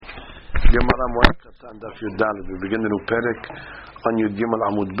Gemara Moed Katan Daf Yud Daled. We begin the new perek on Yud Gimel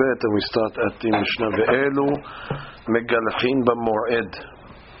Amud Bet, and we start at the Mishnah Ve'elu Megalachin B'Moed.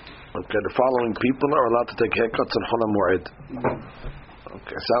 Okay, the following people are allowed to take haircuts on Chol Moed.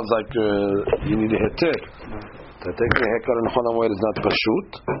 Okay, sounds like you need a heter. To take a haircut on Chol Moed is not pashut,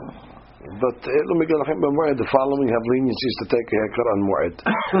 but Elu Megalachin B'Moed, the following have leniencies to take a haircut on Moed.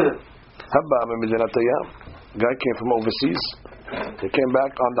 Habba Medinatayam. Guy came from overseas. He came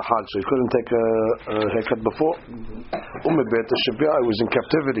back on the Hajj, so he couldn't take a haircut before. He was in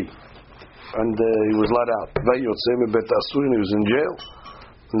captivity, and he was let out. He was in jail,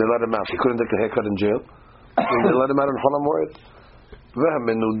 and they let him out. He couldn't take a haircut in jail, and they let him out in Chol Moed.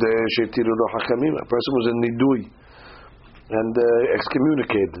 A person was in Nidui, and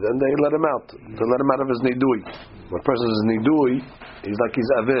excommunicated, and they let him out. They let him out of his Nidui. When a person is Nidui, he's like he's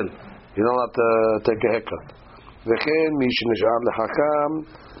Avil. He's not allowed to take a haircut. וכן מי שנשאר לחכם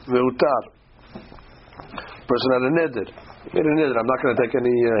והותר. Person had a neder. He made a neder. I'm not going to take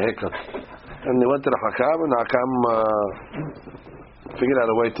any haircut. And he went to the hakam, and the hakam figured out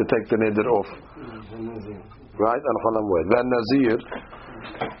a way to take the neder off. Right? And Chol Moed. Then Nazir.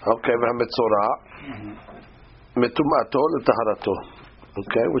 Okay. והמצורע. מטומאתו לטהרתו.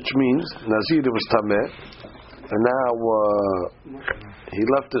 Okay. Which means Nazir was tameh, and now he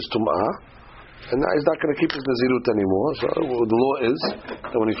left his tum'ah. And now he's not going to keep his nazirut anymore. So the law is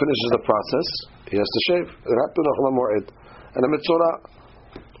that when he finishes the process, he has to shave. It happened on Chol Moed. And the mitzvah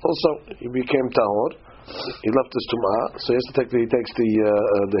also, he became tahor. He left his tum'ah, so he takes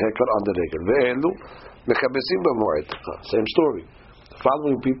the haircut on the regel. Ve'elu mechabesim b'moed. Same story. The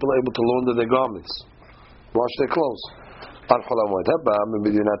following people are able to launder their garments, wash their clothes. On Chol Moed. Habba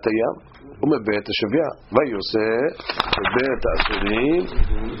medinatayam. ומבית השביה ויוסה בבית האסורים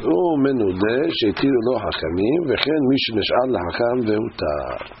ומנודה שהתירו לו חכמים וכן מי שנשאר לחכם והותר.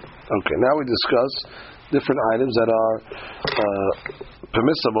 Okay, now we discuss different items that are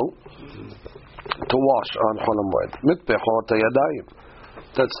permissible to wash on Chol Moed. מטפחות הידיים,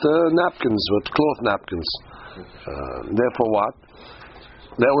 that's the napkins, with cloth napkins. Therefore what?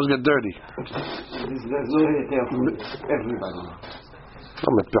 They always get dirty. There's no everybody.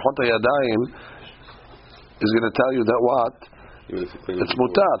 Mitpechot hayadayim is going to tell you that what? It's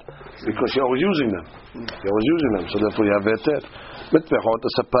mutar, because you're always using them. You're always using them, so therefore you have heter. Mitpechot the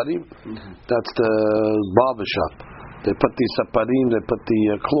saparim, that's the barber shop. They put the saparim, they put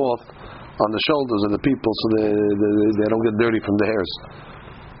the cloth on the shoulders of the people, so they don't get dirty from the hairs.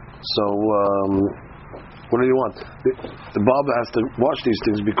 So what do you want? The barber has to wash these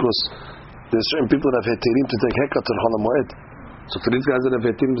things because there's certain people that have heterim to take haircuts on Chol Moed. So for these guys that have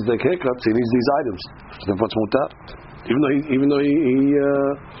heterim to take haircuts, he needs these items. So therefore it's mutar. Even though he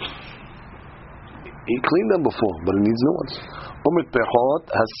cleaned them before, but he needs new ones. Umit pechot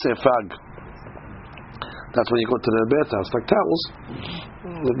has sefag. That's when you go to the bathhouse, like towels.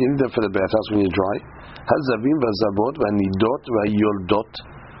 You need them for the bathhouse when you're dry. Hazavim v'zabot v'nidot v'yoldot.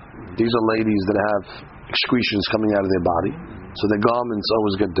 These are ladies that have excretions coming out of their body, so their garments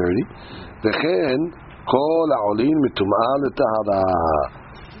always get dirty. V'chen kol ha'olin mitum'ah l'tahara.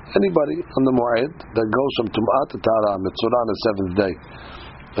 Anybody on the Moed that goes from tum'ah to tahara, mitzvah on the seventh day,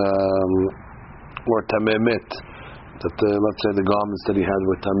 or tamemet, that let's say the garments that he had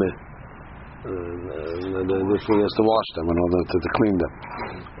were tameh, therefore he has to wash them in order to clean them,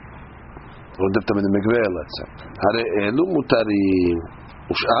 or dip them in the mikveh, let's say. Hare elu mutarim,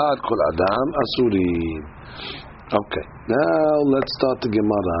 ush'ad kol adam asurim. Okay, now let's start the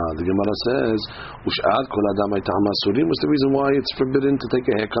Gemara. The Gemara says, "Ush'ad kol adam haytam asurim." What's the reason why it's forbidden to take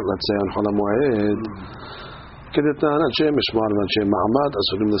a haircut? Let's say on Chol Moed. Kedetan anshe mishmar anshe ma'amad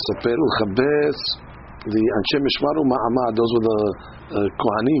asurim lesaper ulchabes. The anshe mishmar u'ma'amad, those were the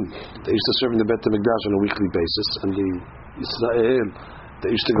kohanim. They used to serve in the Beit HaMikdash on a weekly basis, and the Israel,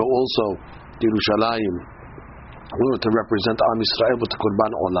 they used to go also to Yerushalayim in order to represent Am Yisrael with the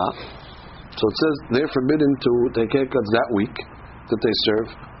Korban Olah. So it says they're forbidden to take haircuts that week that they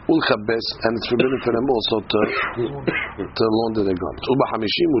serve, ulchabes, and it's forbidden for them also to launder their garments. Uba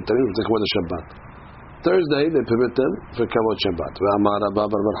hamishim mutarim v'tekavod Shabbat. Thursday they permit them for kavod Shabbat. Ve'amar Abba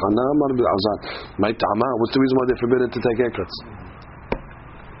bar bar Hana amar bil'azad. May ta'ama. What's the reason why they're forbidden to take haircuts?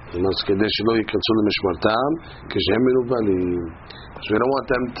 Because we don't want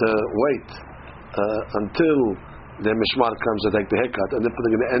them to wait until their mishmar comes to take the haircut, and therefore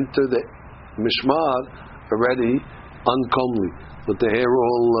they're going to enter the mishmar already uncomely, with the hair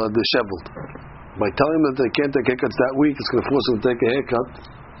all disheveled. By telling them that they can't take haircuts that week, it's going to force them to take a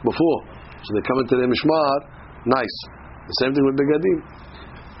haircut before. So they come into their mishmar nice. The same thing with begadim.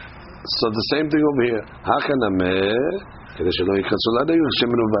 So the same thing over here. Hakanameh If you're going to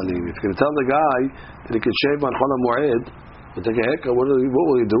tell the guy that he can shave on Chol HaMoed and take a haircut, what will he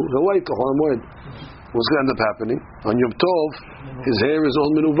do? He'll wait till Chol HaMoed. What's going to end up happening? On Yom Tov, his hair is all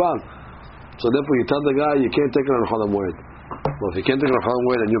menuval. So therefore, you tell the guy you can't take it on Chol HaMoed. Well, if you can't take it on Chol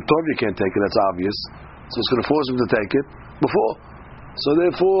HaMoed and Yom Tov you can't take it, that's obvious. So it's going to force him to take it before. So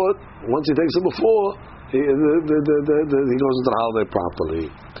therefore, once he takes it before, he goes into the holiday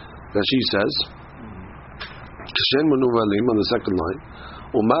properly. That she says, "Kishen menuvalim" on the second line.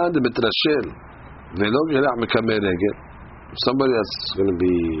 Uman de mitrashel velo gerach mekamei regel. Somebody that's going to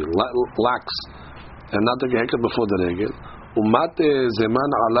be lax and not take a haircut before the regel. Umate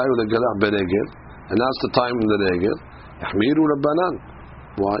zeman alay ulegerach beregel, and that's the time in the regel. Yahmiru rabbanan.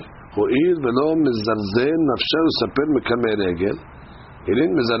 Why? Ho'ir velo mizarzen nafsher usaper mekamei regel. He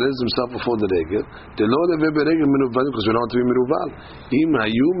didn't mizarez himself before the regel. They lo leve beregel menuval because we don't want to be menuval. Im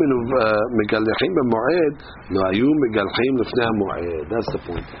hayu megalchim b'moed, lo hayu megalchim lefnei moed. That's the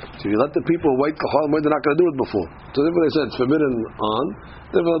point. So if you let the people wait till Chol HaMoed, they're not going to do it before. So therefore they said it's forbidden on.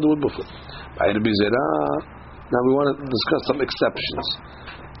 They're going to do it before. Now we want to discuss some exceptions.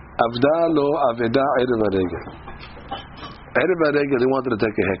 Avda lo aveda erev haregel. Erev haregel, he wanted to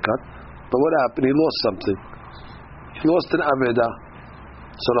take a haircut, but what happened? He lost something. He lost an aveda.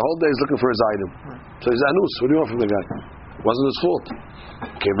 So the whole day he's looking for his item. So he's anus. What do you want from the guy? It wasn't his fault.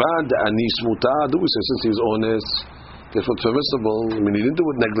 Kevan de anis muta. Do we say since he was honest, therefore it's permissible? I mean, he didn't do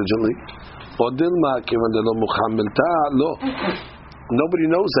it negligently. Odilma kevan de lo muchamilta lo. Nobody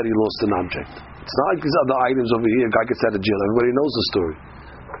knows that he lost an object. It's not like these other items over here. A guy gets out of jail. Everybody knows the story.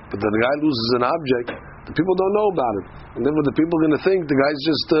 But the guy loses an object. The people don't know about it, and then what the people are going to think? The guy's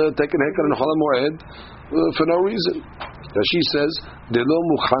just taking a haircut in Chol HaMoed for no reason. Now she says, "De lo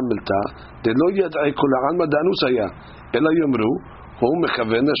muchamilta, de lo yadai kol alma danus haya, ela yomru, hu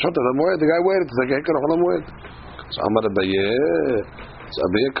mechaven nashot al HaMoed." The guy waited to take a haircut in Chol HaMoed. So Amar Abaye, so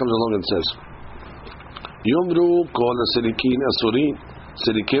Abaye comes along and says, "Yomru kol asilikin asurin,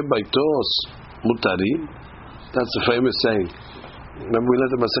 silikei baitos mutarim." That's a famous saying. Remember we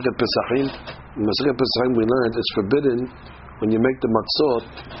learned in Masechet Pesachim. In Masechet Pesachim we learned it's forbidden when you make the matzot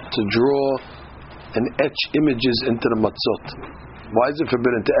to draw and etch images into the matzot. Why is it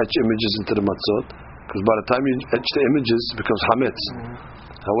forbidden to etch images into the matzot? Because by the time you etch the images, it becomes hametz.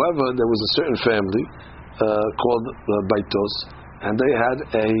 However, there was a certain family called Baitos, and they had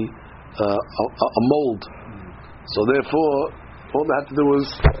a mold. So therefore, all they had to do was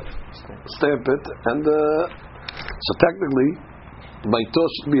stamp it, and so technically, Baitos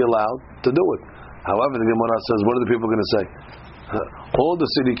should be allowed to do it. However, the Gemara says, what are the people going to say? All the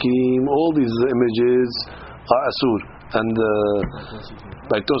sidikim, all these images are asur, and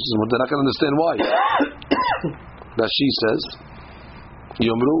Baitos is, they're not going to understand why. That she says,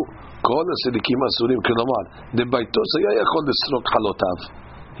 Yomru, kol sidikim asurim kilomar. The Baitos ayayachol desrok halotav.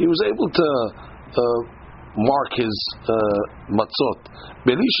 He was able to mark his matzot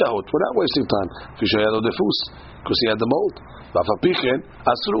beli shahot without wasting time. Fishayado defus, because he had the mold. But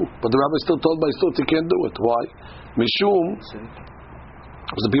the rabbi still told by Stot he can't do it. Why? Mishum,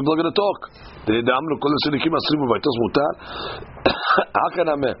 because the people are going to talk.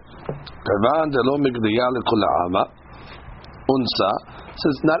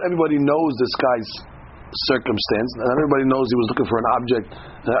 Since not everybody knows this guy's circumstance, not everybody knows he was looking for an object,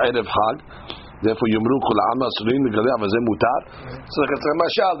 Erev Hag. Therefore, Yomru Kol Ha'ama Asurin Megalei Avazeh Mutar. It's like a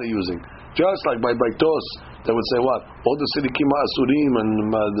mashal they're using. Just like by Baitos, they would say what? All the Sidikim Asurim and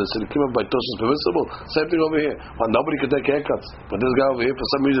the Sidikim of Baitos is permissible. Same thing over here. Well, nobody can take haircuts. But this guy over here, for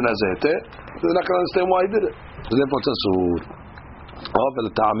some reason, has a heter. They're not going to understand why he did it. So therefore, it's asur. Oh, but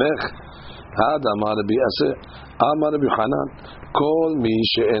the Ta'amech, Had Amar Rabbi Aseh, Amar Rabbi Hanan, Kol Mi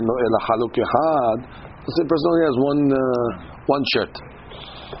She'eno Ela Haluk Echad. The person only has one shirt.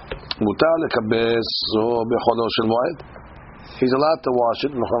 Mutar lekabes o becholo shel moed. He's allowed to wash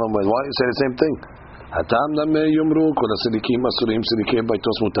it in Chol HaMoed. Why? You say the same thing. Hatam dame yomru kol hasidikim asurim sidikim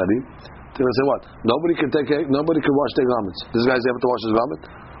baitos mutarim. They will say what? Nobody can wash their garments. This guy's able to wash his garment.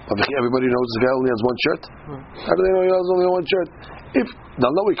 Everybody knows this guy only has one shirt. How do they know he has only one shirt? If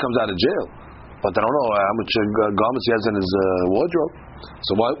they'll know he comes out of jail, but they don't know how much garments he has in his wardrobe.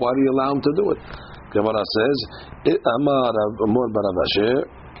 So why do you allow him to do it? Gemara says, Amar Moed Barav Asher.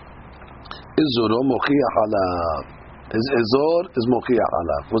 Izuro mochiach alav. His izor is mochiach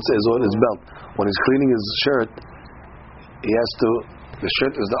alav. What's the izor? His belt. When he's cleaning his shirt, he has to. The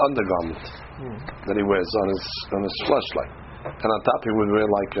shirt is the undergarment that he wears on his fleshlight, and on top he would wear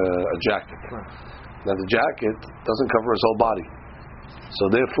like a jacket. Now the jacket doesn't cover his whole body,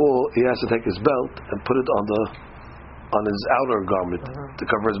 so therefore he has to take his belt and put it on his outer garment to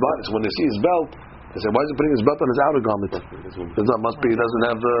cover his body. So when they see his belt, They say, why is he putting his belt on his outer garment? It must be he doesn't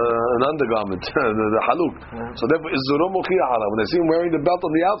have an undergarment, the haluk. So therefore, izuro mochiyah ala. When they see him wearing the belt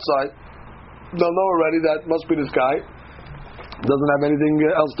on the outside, they'll know already that must be this guy. Doesn't have anything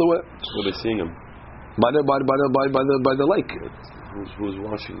else to it. Where are they seeing him? By the lake. Who's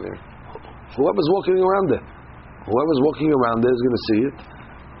watching there? Whoever's walking around there. Whoever's walking around there is going to see it.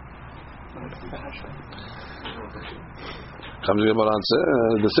 Comes the Gemara and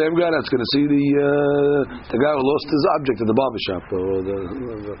says, the same guy that's going to see the guy who lost his object at the barber shop.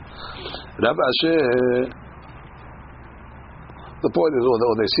 Rabbi Asher, the point is,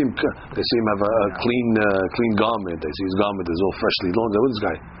 they see him have a clean garment. They see his garment is all freshly laundered. What is this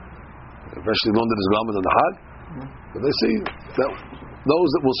guy? Freshly laundered his garment on the Hag? But they see that those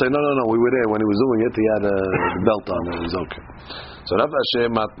that will say, no, we were there when he was doing it. He had a belt on and it was okay. So Rabbi Asher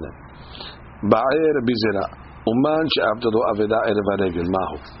matne ba'er bizera. Uman she'avdado aveda erev haregel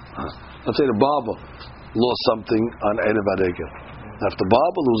mahu. Let's say the barber lost something on erev haregel. If the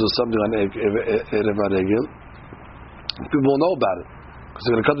barber loses something on erev haregel, people will know about it because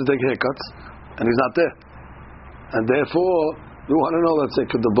they're going to come to take haircuts, and he's not there. And therefore, we want to know. Let's say,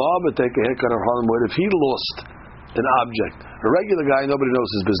 could the barber take a haircut on Harlem Moed if he lost an object? A regular guy, nobody knows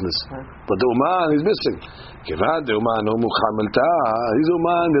his business. But the Uman, he's missing. Kivan the Uman, he's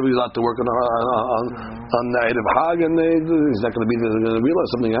Uman. He's out to work on the Erev Hag, and he's not going to be there. They're going to realize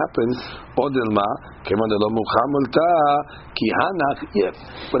something happened. Odilma, Kivan the Muhammalta, Kihanak. Yeah,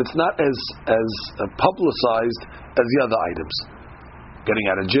 but it's not as publicized as the other items. Getting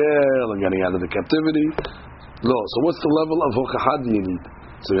out of jail and getting out of the captivity. No. So what's the level of hokahad you need?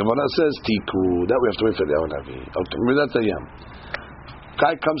 So the Gemara says tiku. That we have to wait for the Navi. Okay, Midat Hayam.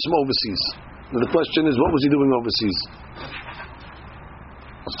 Guy comes from overseas. Now the question is, what was he doing overseas?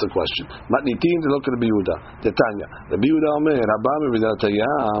 What's the question? Matnitin de look at the Yehuda. Detanya. The Yehuda Omer Rabam Midat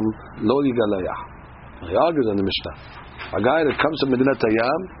Hayam lo yigalayah. He argues on the Mishnah. A guy that comes from Midat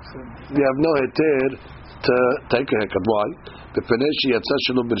Hayam, they have no heter to take a haircut. Why? Who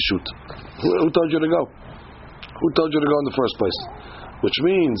told you to go? Who told you to go in the first place? Which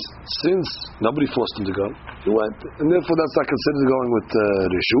means, since nobody forced him to go, he went, and therefore that's not considered going with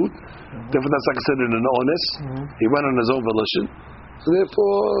reshut. Therefore, that's not considered an honest. He went on his own volition. So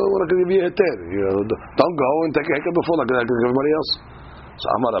therefore, we're not going to give you a heter. Don't go and take a haircut before like everybody else. So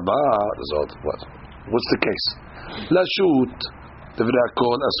Amar Abba, what's the case? Lashut devrei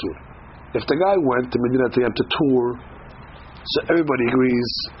kol asur. If the guy went to Medinat Hayam to tour, so everybody agrees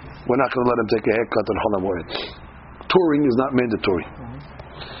we're not going to let him take a haircut on Chol HaMoed. Touring is not mandatory.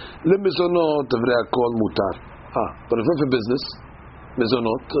 Lemizonot devrei kol mutar. But if it's for business,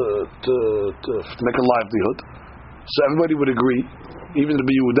 mizonot to make a livelihood, so everybody would agree, even to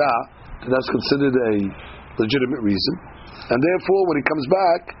be Yehuda, that that's considered a legitimate reason, and therefore when he comes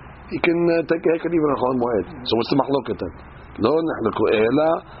back, he can take a haircut even on Chol HaMoed. So what's the machloket then? Lo nechleku ela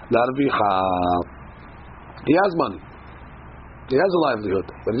larvicha. He has money. He has a livelihood,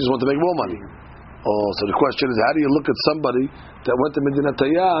 but he just wants to make more money. So the question is, how do you look at somebody that went to Medinat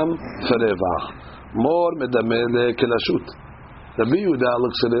Hayam for revach? More medamele kelashut. The Yehuda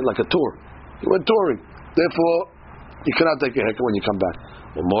looks at it like a tour. He went touring. Therefore, you cannot take a haircut when you come back.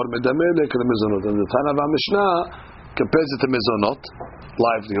 More medamele kelamizonot. And the Tanav Mishnah compares it to mizonot,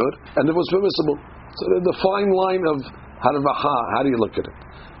 livelihood, and it was permissible. So the fine line of harvacha, how do you look at it?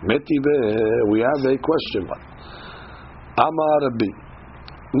 Metive, we have a question mark. Amar Rabbi.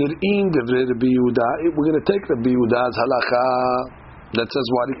 Nir'in devrei Rabbi Yehuda. We're going to take Rabbi Yehuda's halacha that says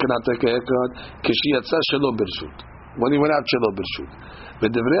why he cannot take a haircut. Kishi yatsa shelo birshut. When he went out shelo birshut.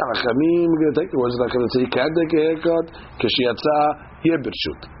 But devrei Hachamim, we're going to take the words that say he can't take a haircut. Kishi yatsa ye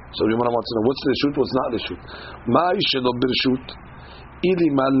birshut. So you want to know what's the shoot, what's not the shoot. Ma shelo birshut.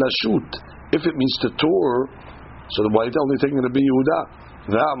 Ili ma lashut. If it means to tour, so why are you only taking Rabbi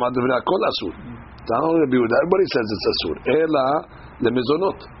Yehuda? V'amad devrei kol asur. Everybody says it's asur. Ela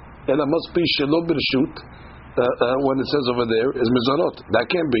lemizonot. Ela must be shelo birshut. When it says over there is mizonot. That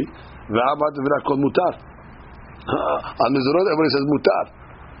can't be. V'amad devrei kol mutar. On mizonot, everybody says mutar.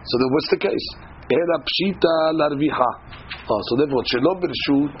 So then what's the case? Ela pshita larvicha. So therefore, shelo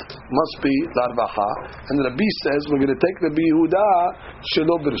birshut must be larvacha. And Rabbi says we're going to take Rabbi Yehuda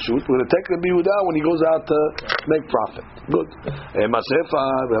shelo birshut. We're going to take Rabbi Yehuda when he goes out to make profit. Good. Masefa,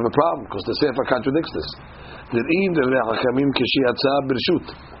 we have a problem because the Sefer contradicts this. We're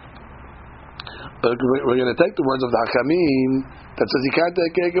going to take the words of the Hakamim that says he can't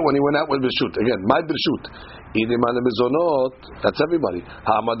take it when he went out with birshut. Again, my birshut. That's everybody.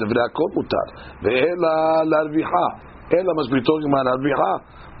 Ha'amad devrei kol mutar. Ve'ela larvicha. Ela must be talking about larvicha.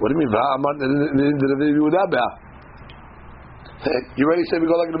 What do you mean? V'ha'amad devrei Yehuda be'ah. You already said we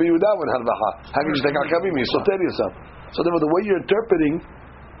go like Rabbi Yehuda when harvaha. How can you take hakamim? You soter yourself. So therefore, the way you're interpreting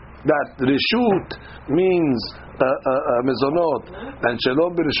that reshut means mezonot and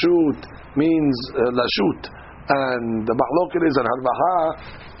shalom b'reshut means lashut, and the mahloket is an harvaha,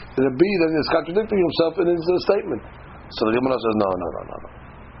 Rabbi then is contradicting himself in his statement. So the Gemara says, no.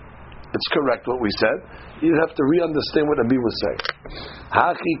 It's correct what we said. You have to re-understand what Rabbi was saying.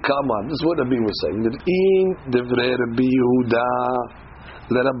 Haki kaman. This is what Rabbi was saying. In divrei Rabbi Yehuda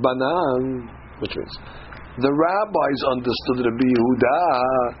l'Rabbanan, which means the rabbis understood Rabbi Yehuda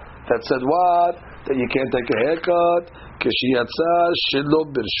that said what? That you can't take a haircut. Keshiyatza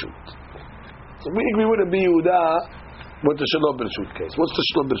shelo b'rshut. So we agree with Rabbi Yehuda with the shelo b'rshut case. What's the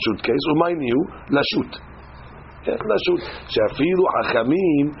shelo b'rshut case? Umayniu lashut. לשוט, שאפילו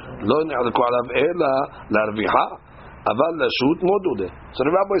חכמים לא נעלקו עליו אלא להרוויחה, אבל לשוט מודודה. So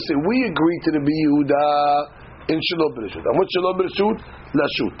the rabbis say, we agree to the Yehuda in שלא ברשות. And what שלא ברשות?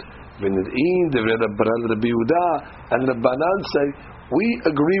 לשוט. ונראים דברי רבי יהודה, and Rabbanan say, we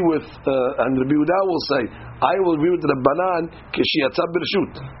agree with, and Rabbi Yehuda will say, I will agree with Rabbanan כשיצא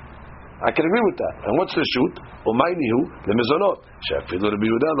ברשות. I can agree with that. And what's the shoot? Umaynihu lemezonot. She'afilu Rabbi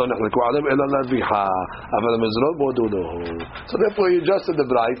Yehuda lo nechleku alem ela larviha. Aval lemezonot modudohu. So therefore, he adjusted the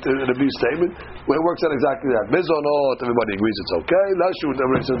bright Rabbi's statement, where it works out exactly that. Mezonot, everybody agrees it's okay. Lashut,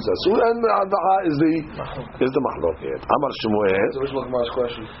 everybody says it's asur. And alvaha is the mahloket. Amar Shmuel. The original Gemara's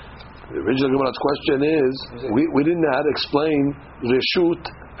question. The original Gemara's question is, we didn't know how to explain reshut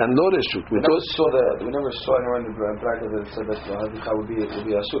and lo reshut. We never saw anywhere in the bracket that said that how would be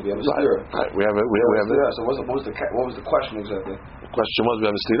asur. We have a steer. Right. We have it. So what was the question exactly? The question was, we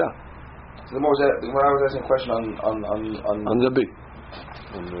have a stira. So the Gemara was asking a question on Rabbi.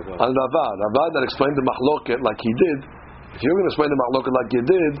 On Rava that explained the mahloket like he did. If you're going to explain the mahloket like you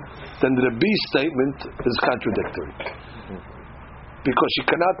did, then the Rabbi's statement is contradictory. Because you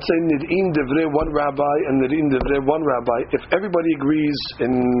cannot say nid'in divrei one rabbi and nid'in divrei one rabbi if everybody agrees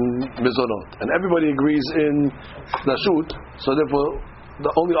in mezonot and everybody agrees in lashut. So therefore, the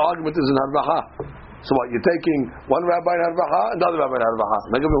only argument is in harvaha. So what, you're taking one rabbi in harvaha and the other rabbi in harvaha.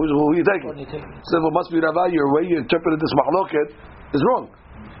 Who are you taking? So therefore, must be rabbi. Your way you interpreted this mahloket is wrong.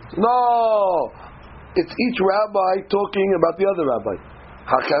 No, it's each rabbi talking about the other rabbi.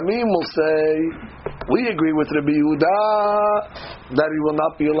 Hakamim will say, we agree with Rabbi Yehuda that he will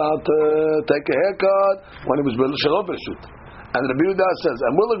not be allowed to take a haircut when he was shelo b'rshut. And Rabbi Yehuda says,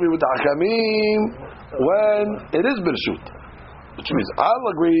 and we'll agree with the Hakamim when it is b'rshut. Which means I'll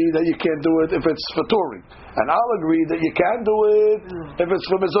agree that you can't do it if it's for touring, and I'll agree that you can do it if it's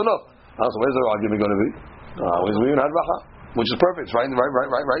for mizonot. So where's the argument going to be? Always we in harvaha, which is perfect. It's right in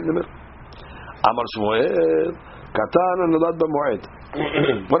the middle. Amar Shmuel, Katan and Nolad b'Moed.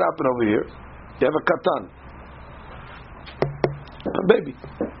 What happened over here? You have a Katan, a baby.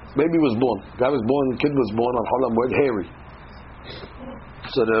 Baby was born. The kid was born on Chol HaMoed hairy.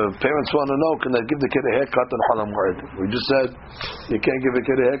 So the parents want to know, can they give the kid a haircut on Chol HaMoed? We just said you can't give a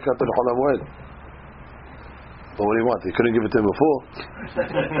kid a haircut on Chol HaMoed. But what do you want? You couldn't give it to him before.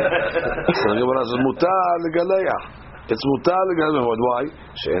 So the Gemara says, Mutar l'galeach. It's mutar l'galeach. Why?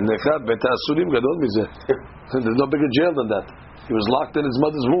 She'en nechad bet ha'asurim gadol mizeh. There's no bigger jail than that. He was locked in his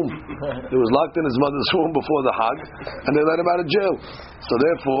mother's womb. He was locked in his mother's womb before the Hag, and they let him out of jail. So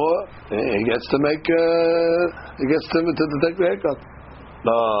therefore, he gets to make, to take the haircut.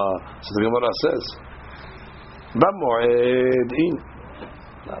 So the Gemara says, "B'moed."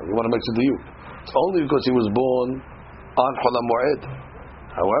 You want to make it to you. It's only because he was born on Chol HaMoed.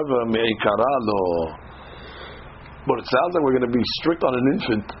 However, me'ikara lo. But it sounds like we're going to be strict on an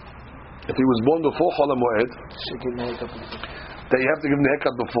infant. If he was born before Chol HaMoed, that you have to give him the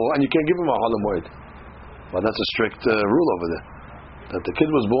haircut before, and you can't give him a Chol HaMoed. Well, that's a strict rule over there. That the kid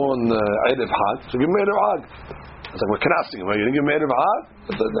was born Erev Hag, so give him Erev Hag. It's like we're casting him. You didn't give him Erev Hag?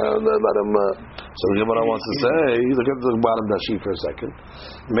 Let him. So the Gemara wants to say, look at the bottom dashi for a second.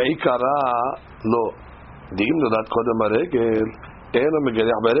 Me'ikara lo. Di'im nodat kodem haregel, ena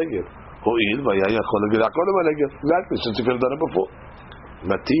megelech beregel. Ho'il v'ya yachol legelech kodem haregel. Exactly, since you could have done it before.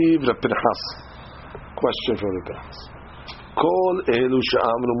 Mativ Pinchas. Question for the Pinchas. Kol elu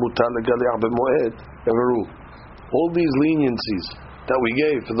she'amru mutar legalech b'moed. Have a rule. All these leniencies that we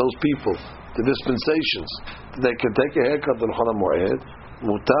gave for those people, the dispensations, they can take a haircut on Chol HaMoed.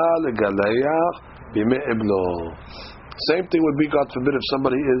 Mutar legalech b'mei iblo. Same thing would be, God forbid, if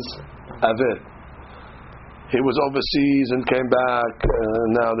somebody is aver. He was overseas and came back,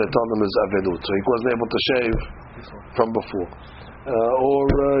 now they told him his avelut, so he wasn't able to shave from before. Or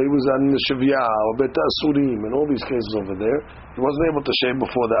he was on Shivya or Bet Asurim and all these cases over there. He wasn't able to shave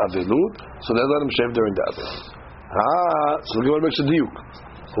before the avelut, so they let him shave during the avelut. So the Gemara makes a diuk.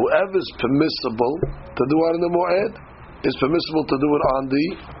 Whoever is permissible to do it on the Moed is permissible to do it on the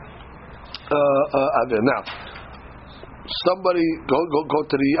Avil. Now, somebody go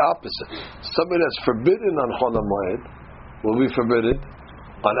to the opposite. Somebody that's forbidden on Chol Moed will be forbidden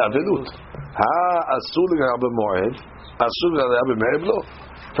on Avilut. Asur l'gabe Moed, asur l'gabe Me'eb lo.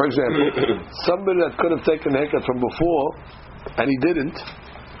 For example, somebody that could have taken a haircut from before and he didn't,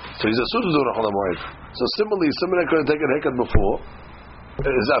 so he's asur to do it on Chol Moed. So similarly, somebody that could have taken a haircut before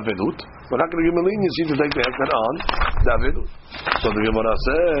is Avilut. We're not going to give him a leniency to take the haircut on the Avilut. So the Gemara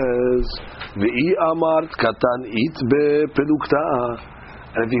says, V'i amart katan it be'pelukta.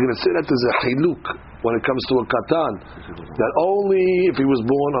 And if you're going to say that there's a hiluk when it comes to a katan, that only if he was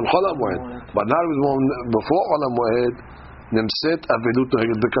born on Chol Moed, but not if he was born before Chol Moed, nimset Avilut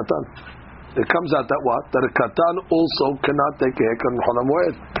noheged be'katan. It comes out that what? That a katan also cannot take a haircut on Chol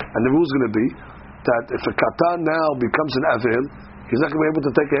Moed. And the rule is going to be that if a katan now becomes an avil, he's not going to be able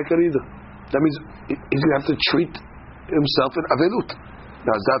to take a haircut either. That means he's going to have to treat himself in avilut.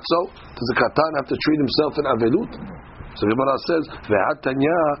 Now is that so? Does the katan have to treat himself in avilut? So the Gemara says,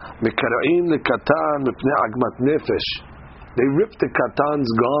 "Ve'atanya mekara'in lekatan mipnei agmat nefesh." They ripped the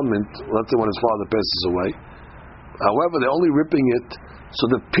katan's garment. Let's say when his father passes away. However, they're only ripping it so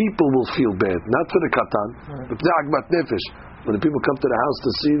the people will feel bad, not for the katan. Mipnei agmat nefesh. When the people come to the house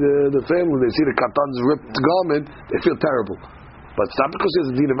to see the family, they see the katan's ripped garment, they feel terrible. But it's not because there's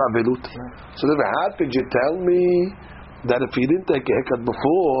a deed of avilut. So then, how could you tell me that if he didn't take a haircut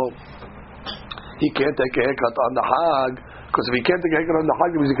before, he can't take a haircut on the Hag? Because if he can't take a haircut on the Hag,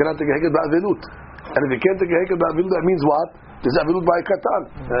 it means he cannot take a haircut by avilut. And if he can't take a haircut by avilut, that means what? There's avilut by a katan.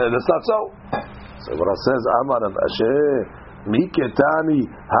 That's not so. So what it says, Amar of Asher, Mi ketani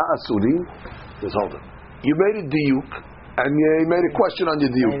ha'asurim. Just hold it. You made a diuk. And he made a question on your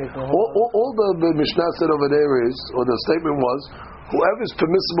diuk. All the Mishnah said over there is, or the statement was, whoever is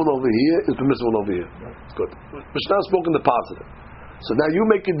permissible over here is permissible over here. It's good. Mishnah spoke in the positive. So now you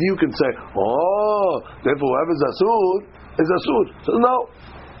make a diuk and say, therefore whoever is asur is asur. So no.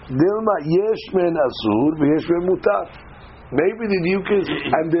 Dilma yeshmen asur, yeshmen mutar. Maybe the diuk is,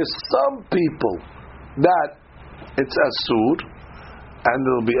 and there's some people that it's asur, and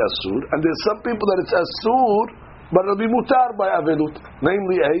it'll be asur, and there's some people that it's asur, but it'll be mutar by avilut,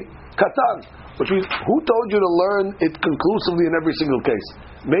 namely a katan. Which means, who told you to learn it conclusively in every single case?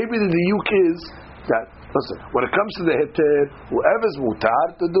 Maybe the diuk is that, listen, when it comes to the heter, whoever's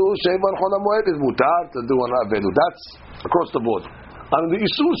mutar to do sheva on Chol Moed is mutar to do on avilut. That's across the board. On the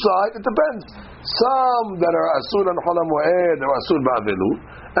isur side, it depends. Some that are asur on Chol Moed are asur by avilut,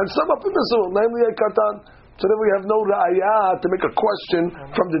 and some are permissible, namely a katan. So then we have no ra'ayah to make a question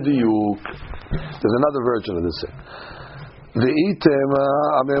from the diuk. There's another version of this thing. Ve'item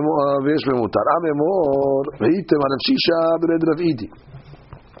v'yesh bemutar amemor ve'item anav shisha b'red Rav Idi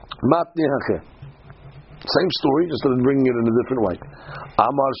matni hacheh. Same story, just bringing it in a different way.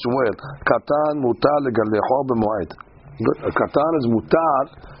 Amar Shmuel katan mutar legalecho b'moed. A katan is mutar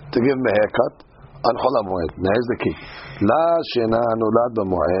to give him a haircut on Chol Moed. Now here's the key. La shena nolad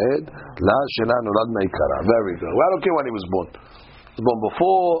b'moed, la shena nolad meikara. Very good. Well, I don't care when he was born. He was born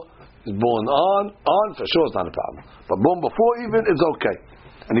before, he was born on for sure it's not a problem. But born before even, it's okay.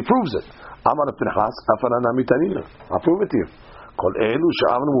 And he proves it. Amar Pinchas, afarana mitanina. I'll prove it to you. Kol elu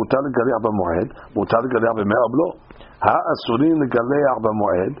she'amnu mutar legaleach b'moed, mutar legaleach b'me'ab lo. Ha'asurin legaleach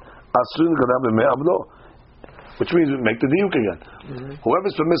b'moed, asurin legaleach b'me'ab lo. Which means make the diuk again. Whoever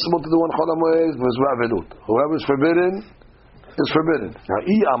is permissible to do on Chol Moed is avilut. Whoever is forbidden is forbidden. Now,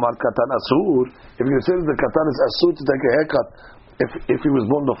 amar katan asur. If you consider the katan is asur to take a haircut, if he was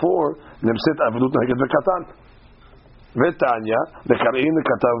born before, nimset avilut noheged be'katan. Vetanya nekarein the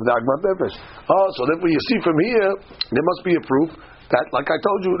katan of the agmat nefesh. So therefore you see from here there must be a proof that, like I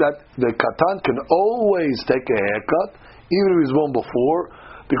told you, that the katan can always take a haircut even if he was born before.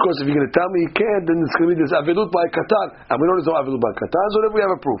 Because if you're going to tell me he can't, then it's going to be this avilut by katan, and we know there's no avilut by katan. So then we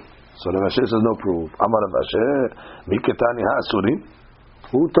have a proof. So the Rashi says no proof. Amar Rashi, mi ketani ha'asurin.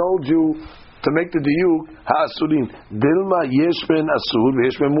 Who told you to make the diuk ha'asurin? Dilma yeshmen asur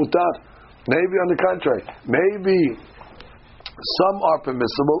v'yeshmen mutar. Maybe on the contrary, maybe some are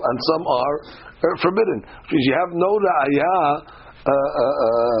permissible and some are forbidden. Because you have no ra'ayah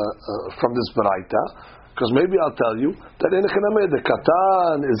from this baraita. Because maybe I'll tell you that in the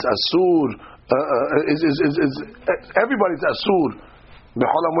katan is asur, is everybody's asur. The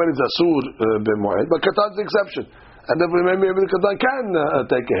Chol Moed is asur b'moed, but katan's the exception. And then maybe the katan can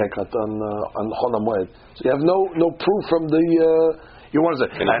take a haircut on Chol Moed. So you have no proof from the. You want to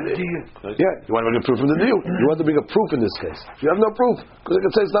say, you want to bring a proof from the diuk. You want to bring a proof in this case. You have no proof because it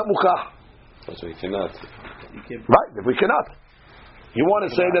can say it's not mukah. So you cannot. Right, if we cannot. You want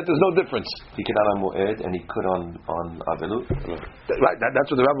to say that there's no difference. He cannot on Moed and he could on Avelut. Right, that's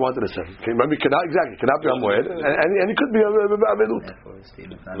what the rabbi wanted to say. Okay, remember, he cannot be on Moed, and he could be on Avelut.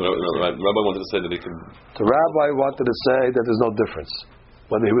 The rabbi wanted to say that he can. The rabbi wanted to say that there's no difference.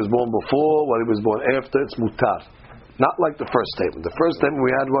 Whether he was born before, whether he was born after, it's mutar. Not like the first statement. The first statement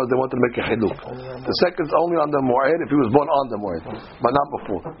we had was they wanted to make a chiluk. The second is only on the Moed if he was born on the Moed, but not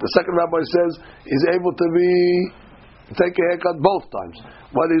before. The second rabbi says he's able to take a haircut both times,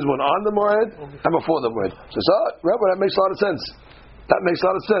 whether he's born on the Moed and before the Moed. So, rabbi, that makes a lot of sense. That makes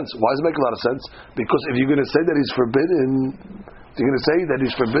a lot of sense. Why does it make a lot of sense? Because if you're going to say that he's forbidden, you're going to say that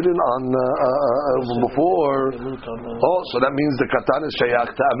he's forbidden on before. So that means the Katan is shayach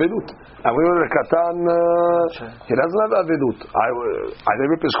to Avelut. And we know the Katan, he doesn't have Avelut. They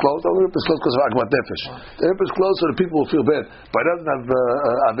rip his clothes. They only rip his clothes because of Agmat Nefesh. They rip his clothes so the people will feel bad. But he doesn't have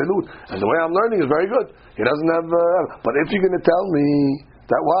Avelut. And the way I'm learning is very good. He doesn't have. But if you're going to tell me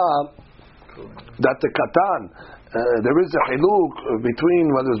that the Katan, there is a chiluk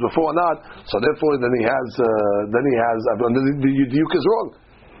between whether it's before or not, so therefore then he has the diuk is wrong,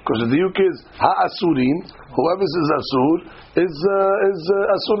 because the diuk is ha'asurin, whoever says asur is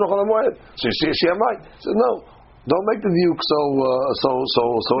asur nechol hamoed. So she might says no, don't make the diuk so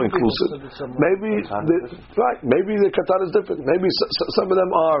inclusive. Maybe the katan is different. Maybe some of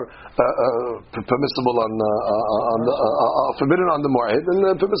them are permissible on forbidden on the moed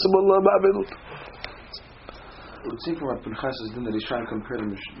and permissible ba'avilut. It would seem from what Pinchas' din that he's trying to compare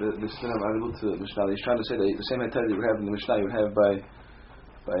the sin of Avelut to the Mishnah. He's trying to say that the same mentality you would have in the Mishnah, you would have by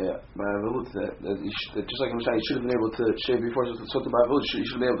Avelut, that just like in the Mishnah, he should have been able to shave before. So to by Avelut, you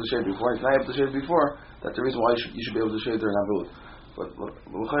should be able to shave before. He's not able to shave before. That's the reason why you should be able to shave during Avelut. But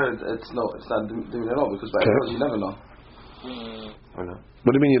it's not doing it at all, because by Avelut you never know. What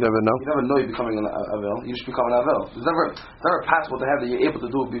do you mean you never know? You never know you're becoming an Avel. You just become an Avel. It's never possible to have that you're able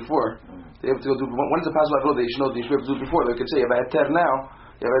to do it before. They're able to do. When is it possible Avel that you should know that you should be able to do it before? They could say, if I had ter now,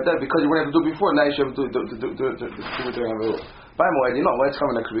 because you weren't able to do it before, now you should be able to do it during Avel. By Moed, you know, Moed's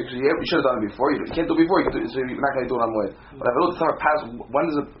coming next week. You should have done it before. You can't do it before. So you're not going to do it on Moed. But Avel, it's never possible. When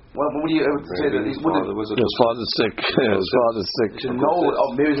is it? When were you able to say that his father's sick? His father's sick.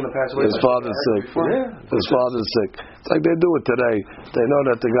 Maybe he's going to pass away. His father's sick. His father's sick. It's like they do it today. They know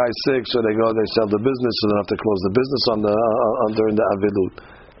that the guy's sick, so they go. They sell the business, so they have to close the business during the Avilut.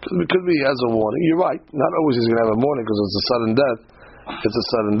 Could be he has a warning. You're right. Not always he's going to have a warning because it's a sudden death. It's a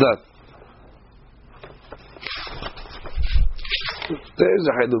sudden death. There is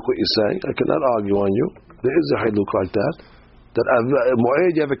a haluk what you say. I cannot argue on you. There is a haluk like that. That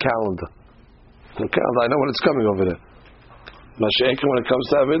Moed, you have a calendar. I know when it's coming over there. Mashiach, when it comes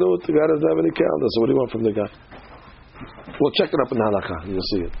to Avilut, the guy doesn't have any calendar. So what do you want from the guy? We'll check it up in Halakha. You'll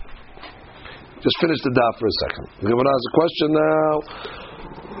see it. Just finish the daf for a second. The Gemara has a question now.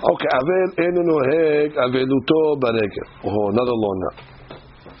 Okay, Avel enu noheg Aveluto baregel. Oh, another law now.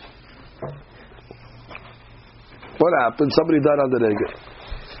 What happened? Somebody died on the regel.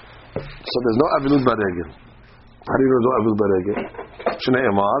 So there's no Avelut baregel. How do you know Avilut baregel?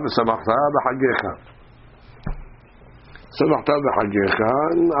 Shneimar v'samachta b'chagecha. Samachta b'chagecha.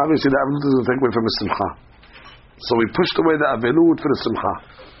 Obviously, the Avilut doesn't take away from the simcha. So we pushed away the Avilut for the simcha.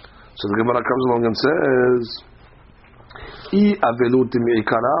 So the Gemara comes along and says, "I Avilut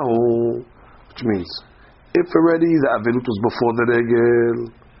mi'ikarahu," which means if already the Avilut was before the regel,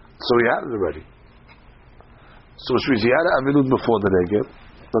 so he had it already. So which means he had an Avilut before the regel.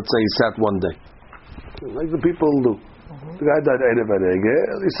 Let's say he sat one day. Like the people do. The guy died Erev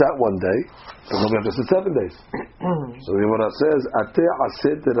Regel, he sat one day, so nobody has to sit 7 days. So the Gemara says, Ate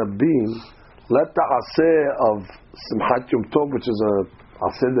Aseh Rabbim, let the Aseh of Simchat Yom Tov, which is a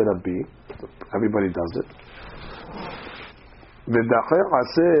Aseh Rabbim, everybody does it. V'dacher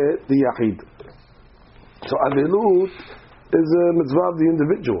Aseh the Yachid. So Avilut is a mitzvah of the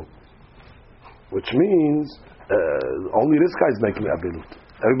individual, which means only this guy's making Avilut.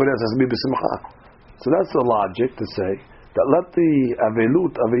 Everybody else has to be b'simcha. So that's the logic to say that let the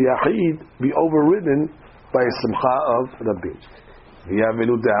Avilut of a Yachid be overridden by a Simcha of Rabbim. The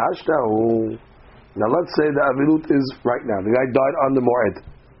Avilut de'ashtahu. Now let's say the Avilut is right now. The guy died on the Moed.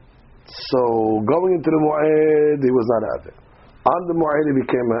 So going into the Moed, he was not Avir. On the Moed, he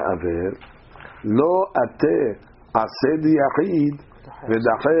became an Avir. Lo ateh aseh the Yachid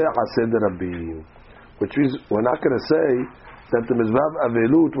v'dacheh aseh the Rabbim. Which means we're not going to say that the Mizvah of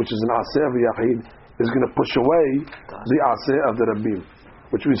Avilut, which is an Aseh of Yachid, is going to push away the Aseh of the Rabbim.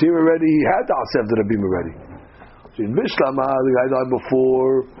 Which means here already, he had the Aseh of the Rabbim already. So in Bishlama, the guy died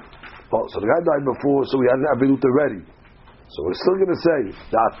before. So the guy died before, so he had an Avilut already. So we're still going to say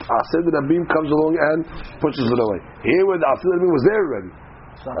that Asid Rabim comes along and pushes it away. Here, when Asid Rabim was there already,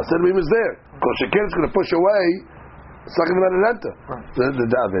 Asid Rabim was there. Because Shekin is going to push away. It's not going to let it enter.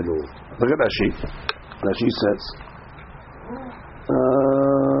 The Avelu. Look at Rashi. Rashi says,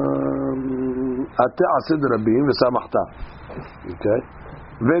 Ate Asid Rabim v'samachta. Okay.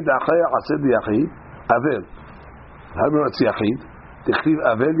 V'dachaya Asid Yachid Avel. How do you know it's Yachid? Tichtiv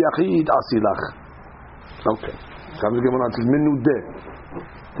Avel Yachid Asilach. Okay. Comes again on to Menudeh.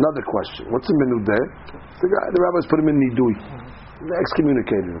 Another question. What's a Menudeh? The rabbis put him in Nidui. They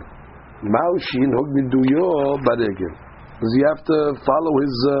excommunicated him. Ma'ushin hog Niduyo Baregel. Does he have to follow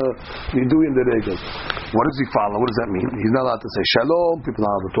his Nidui in the regel? What does he follow? What does that mean? He's not allowed to say Shalom. People are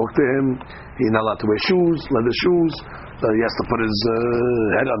not allowed to talk to him. He's not allowed to wear shoes, leather shoes. He has to put his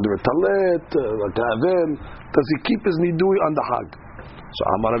head under a talet, like an avel. Does he keep his Nidui on the Hag? So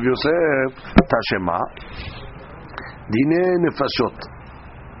Amar Rav Yosef, Tashema. Dine nefashot,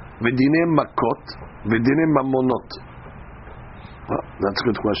 v'dine makot, v'dine mamonot. That's a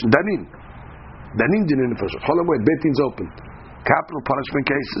good question. Danin dine nefashot. Hold on, wait. Betin's open. Capital punishment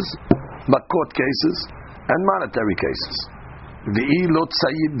cases, makot cases, and monetary cases. V'i lo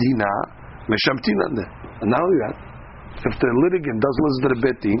tzayid dina meshamtin. And not only that, if the litigant doesn't listen to the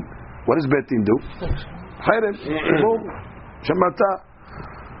betin, what does betin do? Chayrim, boom, shamata.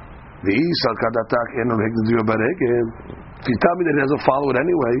 If you tell me that he doesn't follow it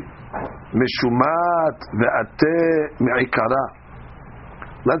anyway,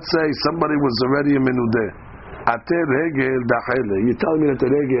 let's say somebody was already a menudeh. You tell me that the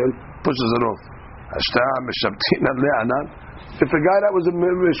regel pushes it off. If a guy that was a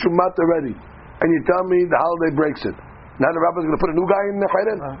mishumat already, and you tell me the holiday breaks it, now the rabbi's going to put a new guy in the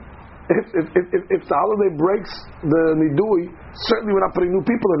chayren? If the holiday breaks the nidui, certainly we're not putting new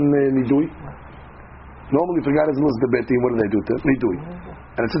people in the nidui. Normally, if a guy doesn't listen to betin, what do they do to nidui?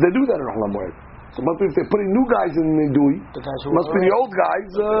 And it says they do that in Chol Moed. So must be if they're putting new guys in the nidui, must be the old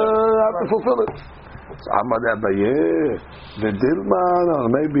guys have to fulfill it. So Amad Abaye, the Dilma,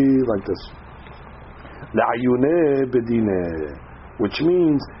 maybe like this. The Ayune Bedine, which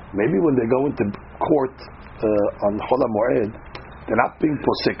means maybe when they go into court on Chol Moed, they're not being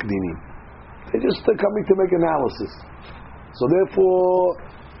posek dinim. They're just coming to make analysis. So therefore,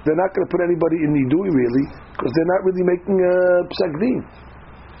 they're not going to put anybody in nidui really, because they're not really making a psak din.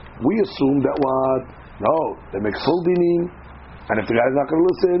 We assume that what? No, they make full dinim, and if the guy's not going to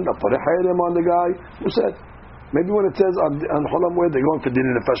listen, they'll put a hayrim on the guy. Who said? Maybe when it says on Chol Moed they're going for din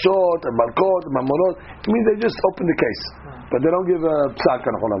nefashot and malkot and mamonot, it means they just open the case, but they don't give a psak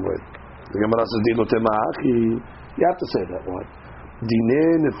on Chol Moed. The Gemara says din lo. You have to say that one.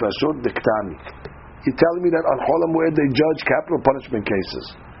 Dine nefashot dektani. You're telling me that on Chol Moed they judge capital punishment cases.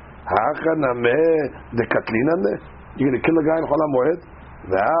 You're going to kill a guy in Chol Moed?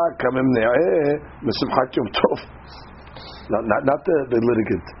 Not the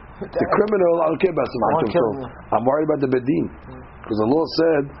litigant. The criminal, I don't care about Simchat Yom Tov. I'm worried about the bedin, because the law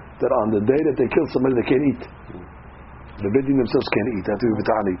said that on the day that they kill somebody, they can't eat. The bedin themselves can't eat. They have to be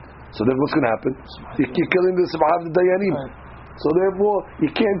v'ta'anit. So then what's going to happen? You're killing the Simchat the Dayanim. So therefore, you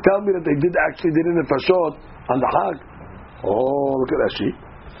can't tell me that they actually did it in Fashot on the Hag. Oh, look at that sheet.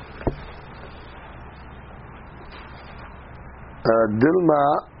 Dilma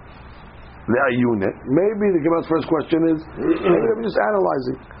le'ayune. Maybe the Gemara's first question is, maybe they're just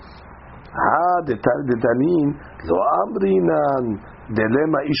analyzing. Detanin lo amrinan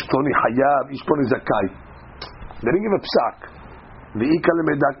delema ish ploni hayav ish ploni zakai. They didn't give a psak. And then you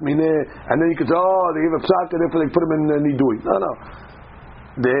could say, oh, they give a psak and therefore they put him in nidui. No.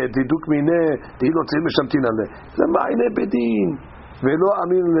 The duk mine, the hilo tzim meshamtin ale. The ma'ine bedin. Velo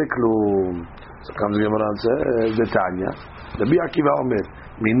amin leklum. So comes the Gemara and says, the Tanya. The Bi Akiva Omer,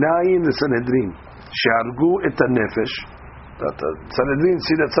 minayin the Sanhedrin, shargu et nefesh. That Sanhedrin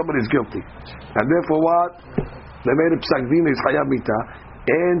see that somebody is guilty. And therefore what? They made a psak din, is chayav mita.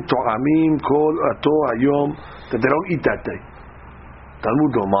 En to'amim kol ato hayom, that they don't eat that day.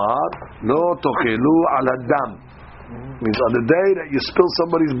 Talmud Omar, lo tochelu al hadam. Means on the day that you spill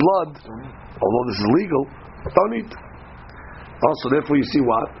somebody's blood, although this is legal, don't eat. Also, therefore, you see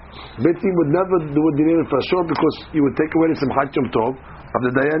what? Betin would never do a dinner for sure, because you would take away the Simchat Yom Tov of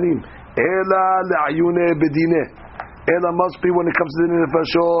the Dayanim. Ela le'ayune bedine. Ela must be when it comes to dinner for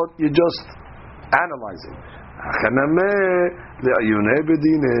sure, you're just analyzing. Achaname le'ayune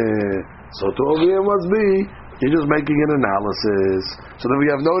bedine. So to over here must be, you're just making an analysis. So that we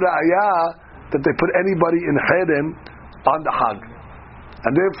have no ra'ayah that they put anybody in Hedem on the Hag.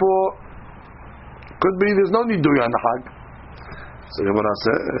 And therefore, could be there's no need to do on the Hag. So Gemara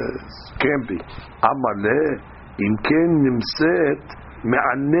says, can't be. Amar le אם כן נמצאת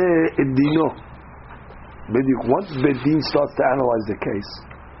מענה את דינו. בדיוק, once בית-דין starts to analyze the case,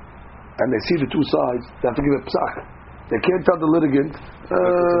 and they see the two sides, they have to give a psak. They can't tell the litigant,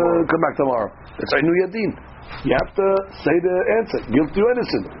 come back tomorrow. That's Ainu Yadin. You have to say the answer, guilty or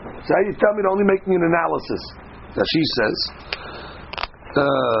innocent. So how you tell me they're only making an analysis? That she says,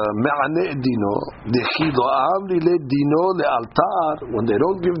 Me'aneh dino, dechido'av li le dino le'altar, when they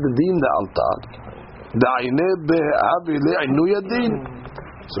don't give the din le'altar, da'ineh be'av li Ainu Yadin.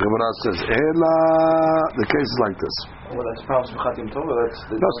 So Gemara says, Ela, the case is like this. Well, that's a problem with Chatim Tov.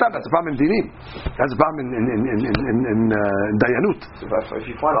 No, stop. That's a problem in Dinim. That's a problem in Dayanut. So if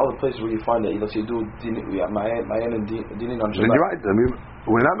you find all the places where you find that, let's say, do Mayan and Dinin on Shabbat. Then you're right. I mean,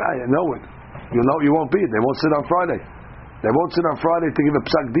 we're not Mayan. No one. You know, you won't be. They won't sit on Friday. They won't sit on Friday to give a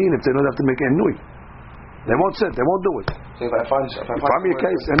psak din if they don't have to make a nui. They won't sit. They won't do it. So if I find me a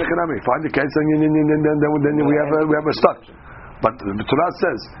case, and find the case, and then we have a stuck. But the Torah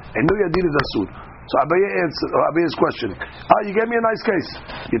says, Ainu Yadin is asur. So Abaye's question, you gave me a nice case.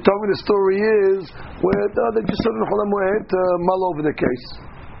 You told me the story is where they just said Moed mull over the case.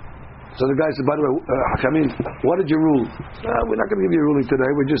 So the guy said, by the way, Hakamim, what did you rule? We're not going to give you a ruling today.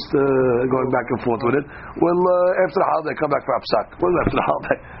 We're just going back and forth with it. Well, after the holiday, come back for Apsak. Well, after the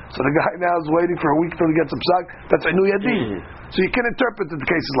holiday. So the guy now is waiting for a week till he gets Apsak. That's Ainu Yadin. So you can interpret the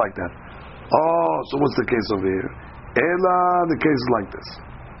cases like that. Oh, so what's the case over here? Ela, the case is like this.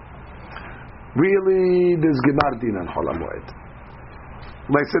 Really, there's Gemar Din on Chol HaMoed.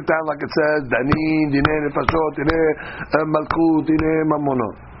 They sit down like it says, Danin, Dinei Nefashot, Dinei Malchut, Dinei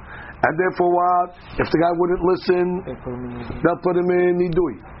Mamonot. And therefore what? If the guy wouldn't listen, they'll put him in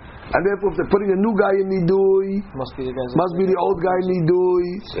Nidui. And therefore if they're putting a new guy in Nidui, must be the old guy in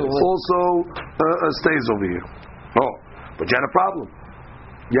Nidui, also stays over here. Oh, but you had a problem.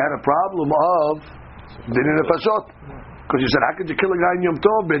 You had a problem of Dinei Nefashot. Because you said, how could you kill a guy in Yom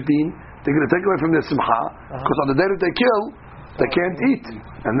Tov, Bedin? They're going to take away from their simcha, because on the day that they kill, they can't eat.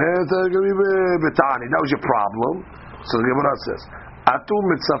 And then they're going to be betani. That was your problem. So the Gemara says, Atu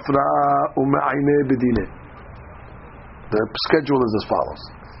mitzafra u'me'ayneh bedineh. The schedule is as follows.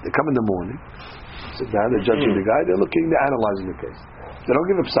 They come in the morning, sit down, they're judging the guy, they're looking, they're analyzing the case. They don't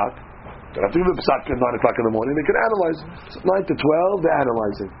give a psak. They don't have to give a psak at 9 o'clock in the morning. They can analyze. So 9 to 12, they're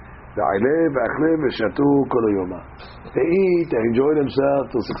analyzing. They eat, they enjoy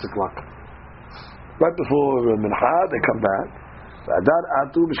themselves till 6 o'clock. Right before Mincha, they come back.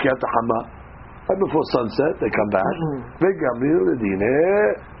 Right before sunset, they come back. They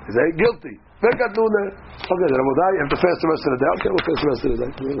say, guilty. Okay, you have to fast the rest of the day. Okay, we'll fast the rest of the day.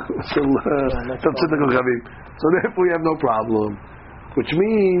 So therefore, we have no problem. Which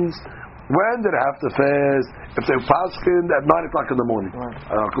means, when did I have to fast? If they paskin at 9 o'clock in the morning,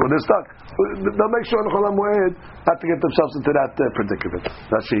 when they're stuck, they'll make sure in Chol HaMoed not to get themselves into that predicament.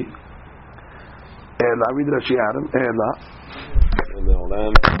 Rashi. Ela, read Rashi Adam. Ela.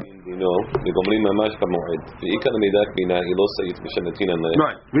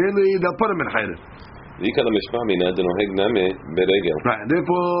 Right. Really, they'll put him in Hayden. Right.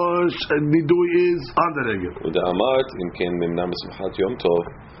 Therefore, Nidui is on the regel.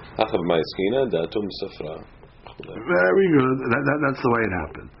 Very good. That's the way it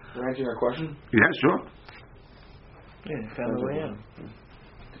happened. You're answering our question? Yeah, sure. Yeah, found the way in.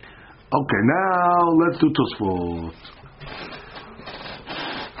 Okay, now let's do Tosfot.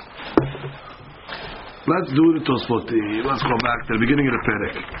 Let's do the Tosfot. Let's go back to the beginning of the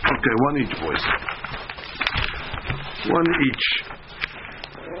Perek. Okay, one each, boys. One each.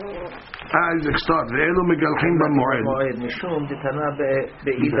 start. ואלו מגלחים במועד. משום דתנא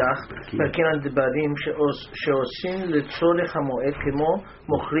באידך, וכן על דברים שעושים לצורך המועד כמו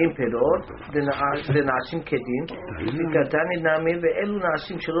מוכרים פירות ונעשים כדין, וקטן נעמי ואלו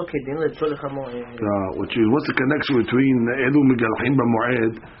נעשים שלא כדין לצורך המועד. What's the connection between אלו מגלחים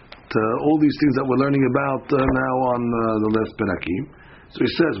במועד to all these things that we're learning about now on the last perakim? So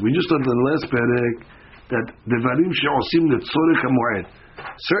he says, we just learned in the last perek that דברים שעושים לצורך המועד.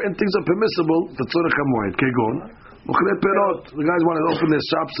 Certain things are permissible to tzorech hamoed. Kegon, mukhrei perot. The guys want to open their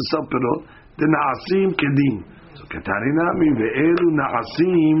shops to sell perot. The naasim kedin. So katarinami ve'elu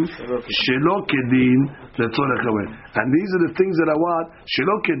naasim shelo kedin letzorech hamoed. And these are the things that I want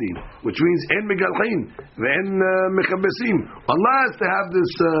shelo kedin, which means en megalchin ve'en mechabesim. Unless they have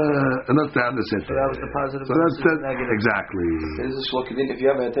this, unless they have this. So that was the positive. So that's the negative. Exactly. Is this shelo kedin? If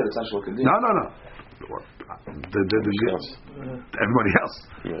you have a heter, it's not shelo kedin. No. Everybody else.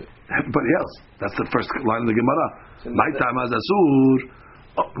 Right. Everybody else. That's the first line of the Gemara. My time as asur.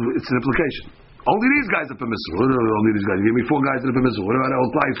 It's an implication. Only these guys are permissible. Only these guys. You give me 4 guys that are permissible. What about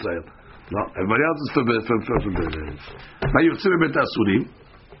old Israel? No, everybody else is forbidden. מה יוצא בבית האסורים?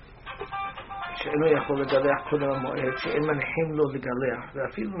 שאינו יכול לגלח קודם המועד, שאין מניחים לו לגלח,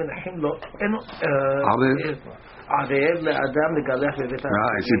 ואפילו מניחים לו, אינו ערב לאדם לגלח בבית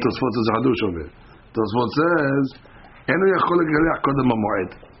האסורים. תוספות זה חדוש אומר. תוספות says, אינו יכול לגלח קודם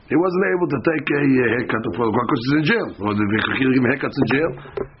המועד. He wasn't able to take a haircut because he's in jail. Or they give him haircuts in jail.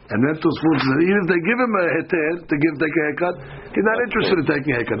 And then Tosfot says, even if they give him a heter to take a haircut, he's not interested in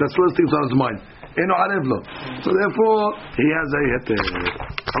taking a haircut. That's the first thing on his mind. Eno arevlo. So therefore, he has a heter.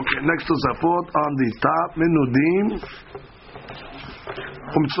 Okay, next to support on the top, Menudim,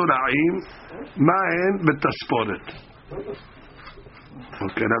 Umtsura'im, Ma'en betashporet.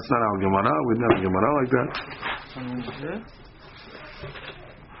 Okay, that's not our Gemara. We don't have a Gemara like that.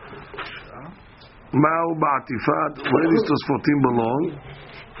 Ma'u ba'atifat. Where these Tosfotim belong?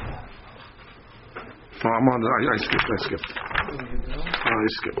 I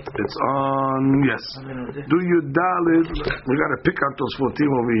skipped. It's on, yes. Do you Dalit? We got to pick out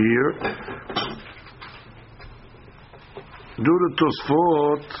Tosfotim over here. Do the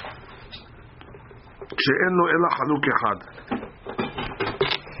Tosfot. She'enno ela haluk echad.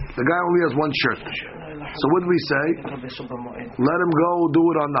 The guy only has one shirt. So what do we say? Let him go do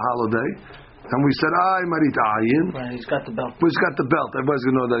it on the holiday. And we said, Marit Ayin. He's got the belt. He's got the belt. Everybody's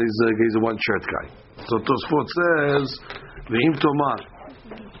going to know that he's a one-shirt guy. So Tosfot says, V'im Tomar.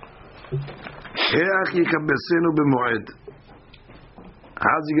 He'ach yikabesenu b'moed.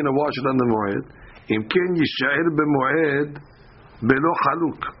 How's he going to wash it on the moed? Im ken yishair b'moed belo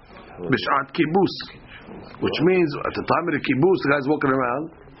chaluk. B'shat kibus. Which means, at the time of the kibus, the guy's walking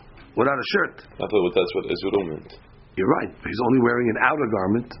around without a shirt. I thought that's what Ezuru meant. You're right. He's only wearing an outer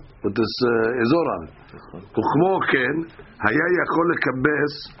garment with this izor on it. וכמו כן, היה יכול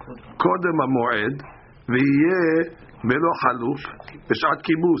לקבס קודם המועד ויהיה בלא חלוף בשעת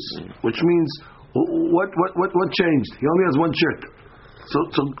כיבוס. Which means, what changed? He only has one shirt. So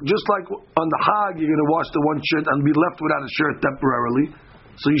just like on the Hag, you're going to wash the one shirt and be left without a shirt temporarily.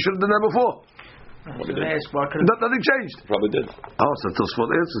 So you should have done that before. Nothing changed. Probably did. Oh, so Tosfot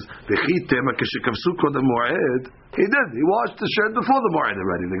answers. He did. He washed the shirt before the moed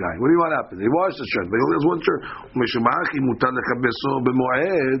already. The guy. What do you want to happen? He washed the shirt, but he only has one shirt.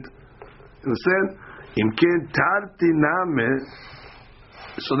 Understand?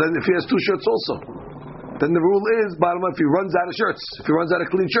 So then, if he has two shirts also, then the rule is, bottom up, if he runs out of shirts, if he runs out of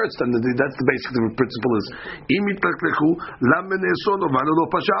clean shirts, then that's the basic principle is.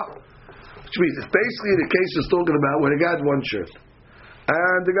 Which means it's basically the case is talking about when the guy had one shirt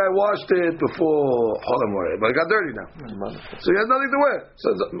and the guy washed it before Cholam Moed, but it got dirty now, so he has nothing to wear.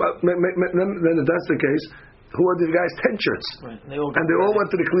 So then if that's the case, who are the guys? 10 shirts, right. They all went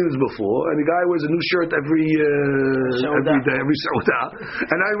to the cleaners before, and the guy wears a new shirt every day, every Saudah,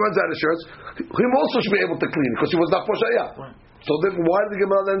 and now he runs out of shirts. Him also should be able to clean because he was not Poshaya. Right. So then why did the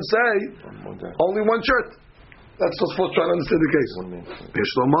Gemara then say only one shirt? That's what's supposed to try to understand the case.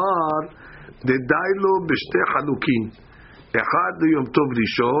 דדאילו בשתי חלוקים, אחד ליום טוב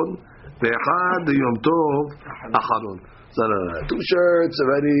ראשון ואחד ליום טוב אחרון. So two shirts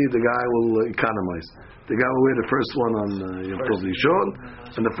already, the guy will economize. The guy will wear the first one on Yom Tov Rishon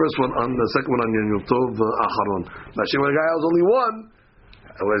and the first one on the second one on Yom Tov Acharon. But when the guy has only one,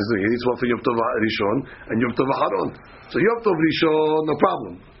 he needs one for Yom Tov Rishon and Yom Tov Acharon. So Yom Tov Rishon, no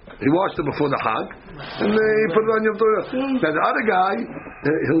problem. He washed it before the Hag, and he put it on Yom Tov. Now the other guy,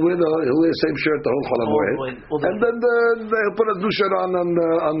 he'll wear the same shirt the whole Cholam Moed, and then he'll put a new shirt on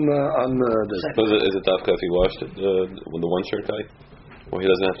this. So is it Dafka if he washed it, the one shirt guy, or he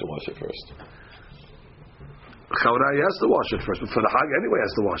doesn't have to wash it first? Chaurai has to wash it first, but for the Hag anyway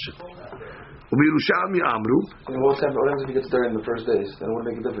has to wash it. Ubirushalmi Amru. So what happens if he gets dirty in the first days? Then it wouldn't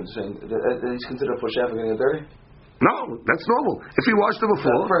make a difference. He's considered for Shav getting it dirty. No, that's normal. If he washed it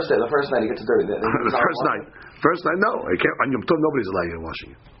before, the first night he gets dirty. the first night, no. He can't, on Yom Tov, nobody's allowing you to washing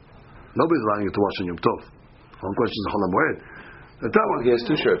it. Nobody's allowing you to wash on Yom Tov. One question is Cholam Moed. He has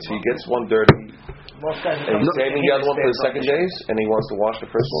two shirts. He gets one dirty, and he's saving the other one for the second days, and he wants to wash the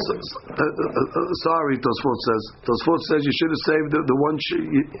first one. Sorry, Tosfot says you should have saved the one shirt.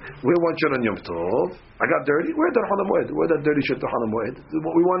 Wear one shirt on Yom Tov. I got dirty. Wear that Cholam Moed. Wear that dirty shirt to Cholam Moed.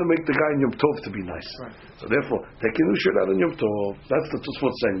 We want to make the guy in Yom Tov to be nice. Right. So therefore, take a new shirt out on Yom Tov. That's the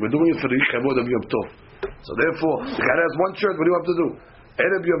Tosfot saying. We're doing it for the Chavod of Yom Tov. So therefore, the guy has one shirt. What do you have to do?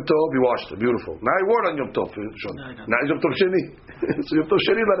 Ereb Yom Tov, he washed it. Beautiful. Now he wore it on Yom Tov. Now he's Yom Tov Sheni. So Yom Tov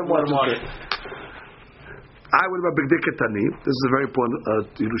Sheni, let him wash it. I would about Begdei Ketanim. This is a very important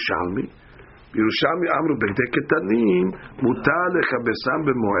Yerushalmi. Yerushalmi Amru Begdei Ketanim Mutar lechabesam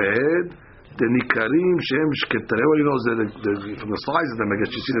b'moed the nikarim shem shketanim. Everybody knows that from the size of them, I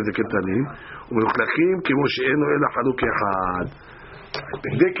guess you see that the ketanim. U'menuchlachim kimo she'enu ela haluk echad.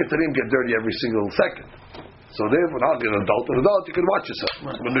 Big ketanim get dirty every single second. So therefore, now you're an adult, you can watch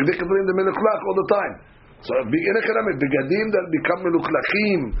yourself. But big ketanim they menuchlach all the time. So big begadim that become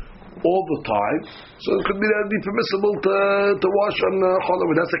menuchlachim all the time. So it could be that it'd be permissible to wash on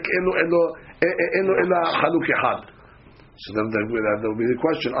Halloween. That's like enu ela haluk echad. So then there will be the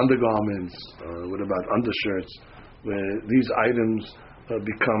question: undergarments. What about undershirts? Where these items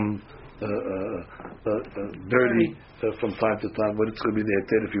become dirty from time to time. What it's going to be the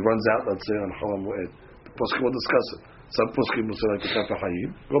heter if he runs out? Let's say on Haram Moed. The poskim will discuss it. Some poskim will say like the Katan Hayim.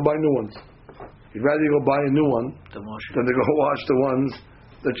 Go buy new ones. You'd rather go buy a new one than to go wash the ones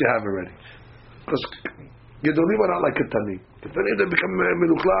that you have already. Because Gedolim are not like Katanim. Katanim they become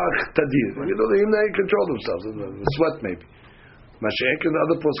menuchlach tadir. Gedolim they control themselves. The sweat maybe. Mashiach and the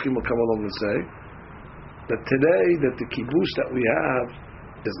other poskim will come along and say that today that the kibbutz that we have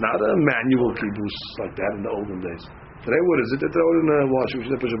is not a manual kibbutz like that in the olden days. Today what is it? They throw it in a washing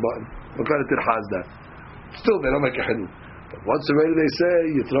machine, they push a button. What kind of tirhaz that? Still they don't make a hidden. But once already they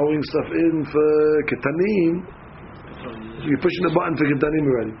say you're throwing stuff in for ketanim, you're pushing the button for ketanim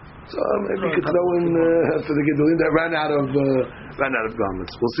already. So maybe you could throw in for the gedolim that ran out of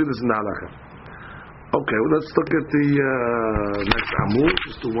garments. We'll see this in the halakha. Okay, well, let's look at the next amud.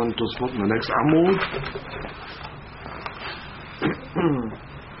 Just do one tosfot in the next amud.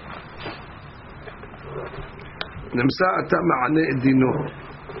 Nimsa ata ma'ane edino.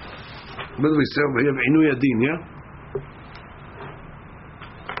 What do we say over here? Inu yadin, yeah?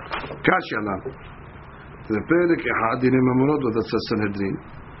 Kashi alam. The perek echad dinim amunot what that's a Sanhedrin.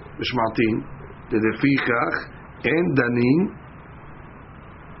 Mishmatin. Lefichach en danin.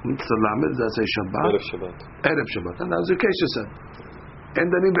 Salamet, that's a Shabbat. Erev Shabbat. And that's the case you said. And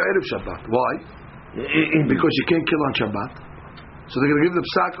then in the Erev Shabbat. Why? Because you can't kill on Shabbat. So they're going to give the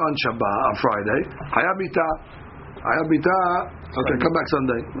psak on Shabbat, on Friday. Hayabita. Okay, come back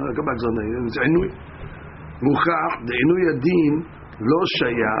Sunday. It's Inui. Muchach, the Inui Adin, lo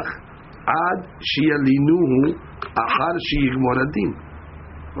shayach, ad shiyalinuhu, achar shiyigmor adin.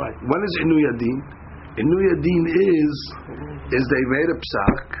 Right. When is Inui Adin? Inui Adin is they made a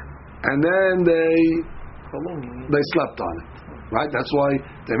psak and then they slept on it, right? That's why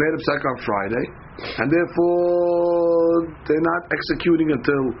they made a psak on Friday, and therefore they're not executing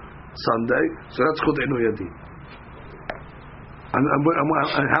until Sunday. So that's called Inui Adin. And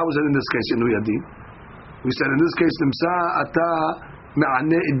how is it in this case Inui Adin? We said in this case Nimsa ata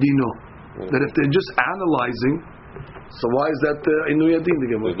me'ane edino, that if they're just analyzing, so why is that Inui Adin?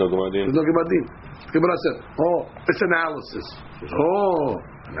 There's no Gemara Adin. The Gemara said, it's analysis.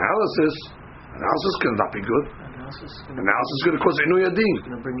 Analysis cannot be good. Analysis is going to cause Inui Adin.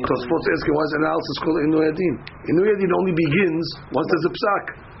 So it's supposed to ask, why is analysis called Inui Adin? Inui Adin only begins once there's a psak.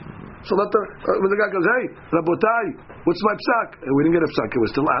 So when the guy goes, hey, Rabotai, what's my psak? We didn't get a psak.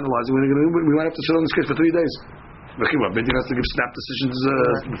 We're still analyzing. We might have to sit on this case for 3 days. Bedin has to give snap decisions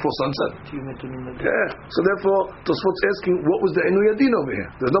before sunset. Yeah. So therefore, Tosfot's asking, what was the Inui Adin over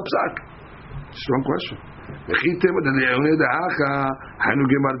here? There's no psak. Strong question. The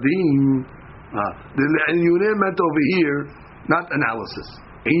Iyune meant over here, not analysis.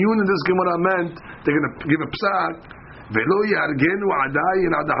 Iyun in this Gemara meant they're going to give a psak, velo yargenu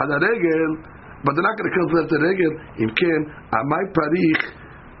adayin ad hadaregel, but they're not going to kill the regel. Imken amay parich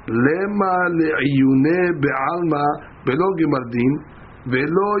lema le'iyune be'alma velo gemardin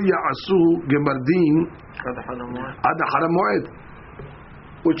velo ya'asu gemardin ad haram moed,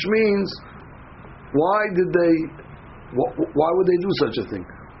 which means. Why would they do such a thing?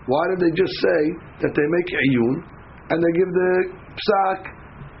 Why did they just say that they make iyun and they give the psak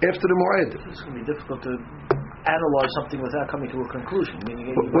after the moed? It's going to be difficult to analyze something without coming to a conclusion.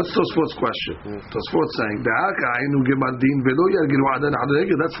 What's Tosfot's question? Tosfot's saying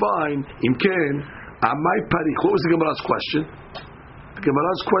that's fine. Imken amay parich. What was the Gemara's question? The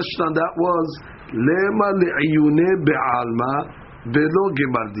Gemara's question on that was lema le'iyune be'alma velo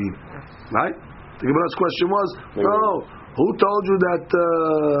gemardin. Right? The Gemara's question was, who told you that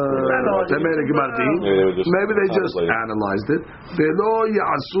they made a gemardin? Maybe they just analyzed it. Velo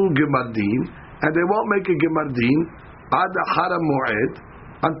ya'asu gemardin, and they won't make a gemardin ad haram moed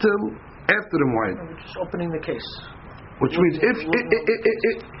until after the moed. Just opening the case. Which means if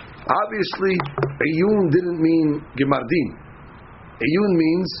obviously iyun didn't mean gemardin. Iyun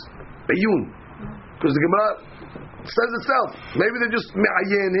means iyun, because the Gemara says itself. Maybe they're just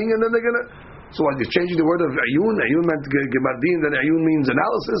me'ayening and then they're gonna. So why they're changing the word of ayun? Ayun meant gemardin, then ayun means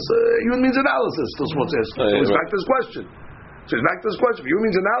analysis. Ayun means analysis. That's what it says. So it's back to this question. If ayun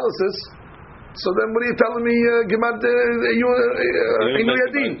means analysis, So then what are you telling me? Gimat Inu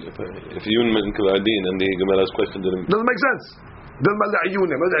Yadin. If Yun meant Adin and the Gemara's question didn't make sense. Doesn't matter Ayun.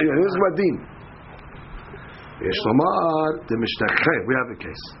 Who's Adin? Yesh lomar the Mishnah. We have a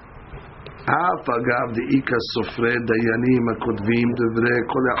case. Af agav the Ika Sofre Dayanim Akodvim Devre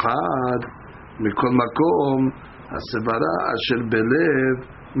Kol Echad Mikol Makom Hasevara Asher Belev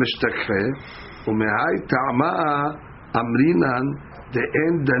Mishtacheh Umehai Ta'ama Amrinan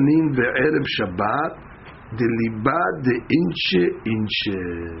De'en Danin Ve'erev Shabbat Delibad De'inche Inche.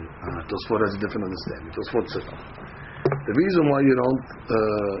 Tosfot has a different understanding. Tosfot says the reason why you don't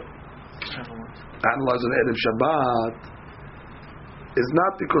analyze an Erev Shabbat is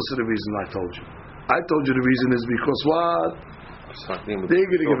not because of the reason I told you. I told you the reason is because what? They're going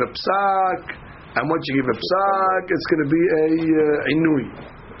to give a psak, and once you give a psak, it's going to be a inui.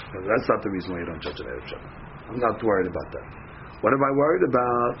 That's not the reason why you don't judge an Erev Shabbat. I'm not worried about that. What am I worried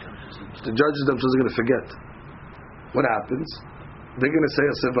about? The judges themselves are going to forget. What happens? They're going to say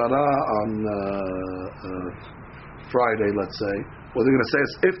a sevara on Friday, let's say. Or they're going to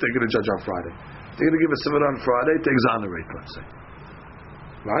say if they're going to judge on Friday. They're going to give a sevara on Friday to exonerate, let's say.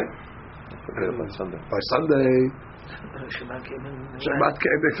 Right? By Sunday. By Sunday. Shabbat came,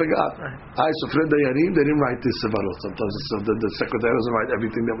 they forgot. I Sofred Dayanim, they didn't write this sevarot. Sometimes the secretary doesn't write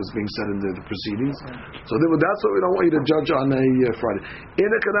everything that was being said in the proceedings. So that's why we don't want you to judge on a Friday.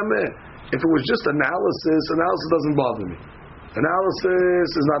 If it was just analysis doesn't bother me. Analysis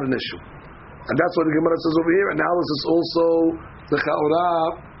is not an issue. And that's what the Gemara says over here. Analysis also, the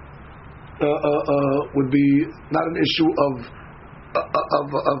Cha'orah would be not an issue of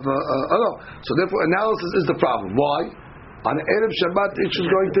no. So therefore, analysis is the problem. Why? On Erev Shabbat, the issue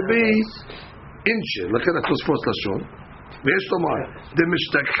is going to be inche. Look at that Tosfos Lashon. V'yesh lomar the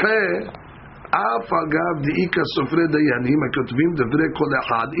mishtacheh af agav diika sofrei dayanim hakotvim devrei kol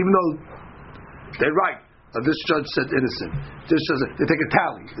echad. Even though they're right, this judge said innocent. This judge they take a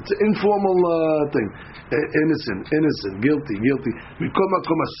tally. It's an informal thing. Innocent, guilty. Mikol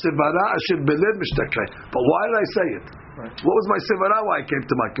makom hasevara asher belev mishtacheh. But why did I say it? Right. What was my sevara? Why I came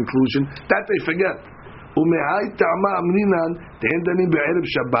to my conclusion that they forget. Umehai ta'ama amrinan de'endanim be'erev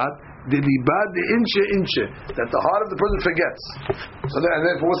Shabbat delibad de'inche that the heart of the person forgets. So and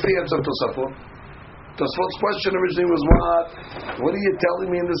therefore, what's the answer to Tosafot? Tosafot's question originally was what? What are you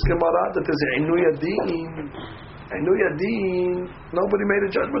telling me in this Gemara that there's an Inu Yadin? Nobody made a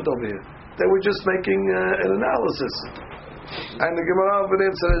judgment over here. They were just making an analysis. And the Gemara over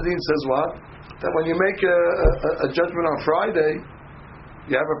there says what? That when you make a judgment on Friday,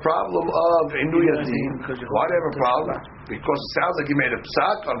 you have a problem of Inu Yadin. Why do you have a problem? Because it sounds like you made a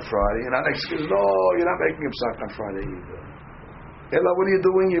psak on Friday, and I'm excuse. No, you're not making a psak on Friday either. Ella, what are you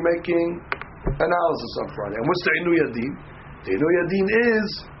doing? You're making analysis on Friday. And what's the Inu Yadin? The Inu Yadin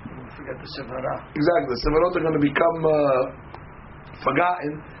is forget the sevara. Exactly, the sevarot are going to become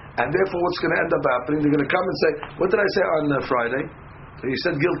forgotten, and therefore, what's going to end up happening? They're going to come and say, "What did I say on Friday?" So you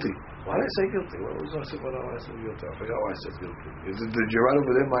said guilty. Why did I say guilty? What was I saying? I said guilty. I forgot why I said guilty. Did you write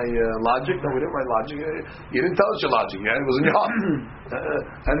over there my logic? No, we didn't write logic. You didn't tell us your logic. Yeah? It was in your heart.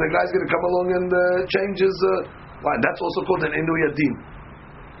 And the guy's going to come along and change his. That's also called an Inu Yadin.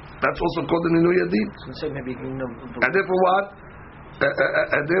 That's also called an Inu Yadin. And therefore what?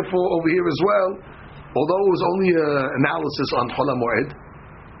 And therefore over here as well, although it was only analysis on Chol HaMoed,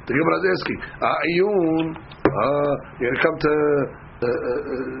 the Gemara is asking, Ayun, you're going to come to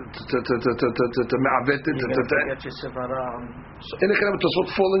Me'avet it. So in the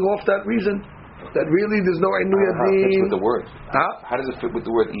falling off that reason. That really there's no Inu Yadin. With the word. How does it fit with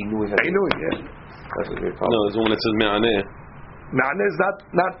the word Inu Yadin? Inu, yeah. That's a great problem. No, it's when it says Me'aneh. Me'aneh is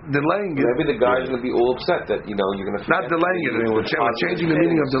not delaying it. Maybe the guy's going to be all upset that, you're going to not delaying it. We're changing the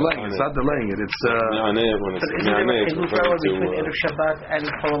meaning of delaying. It's not delaying it. It's Me'aneh when it's Me'aneh. It's referring to Erev Shabbat and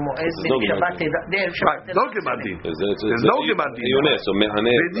Chol HaMoed. No Gemadin. There's no Gemadin. So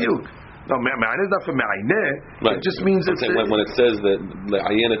Me'aneh. No, Me'aneh is not for Me'aneh. It just means it's when it says that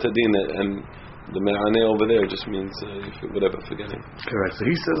Ayen Tadin and the Me'aneh over there just means whatever, forgetting. Correct. So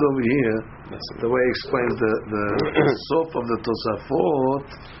he says over here, the way he explains the sof of the Tosafot.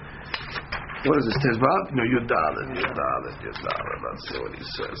 What is this? Tezvav? No, Yudalet. Let's see what he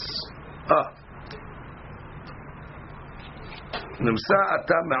says. Nimsa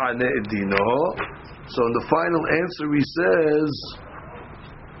ata Me'aneh edino. So in the final answer he says,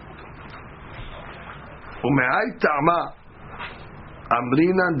 Ume'ai ta'ama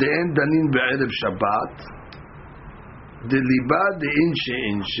Amrina de'en danin be'erev Shabbat deliba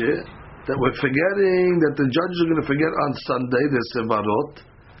de'inche that we're forgetting that the judges are going to forget on Sunday the sevarot,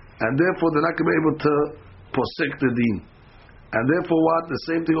 and therefore they're not going to be able to posek the din, and therefore what the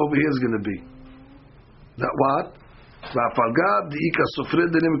same thing over here is going to be That what? והפלגה דאיקה סופרי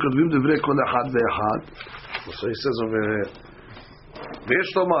דינים וכותבים דברי כל אחד ואחד. So he says over here. ויש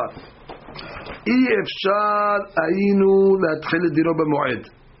לומר, אי אפשר היינו להתחיל את דינו במועד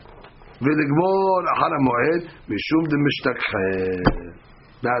ולגמור אחר המועד משום דמשתכחל.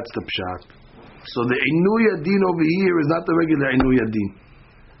 That's the pshat. So the עינוי הדין over here is not the regular עינוי הדין.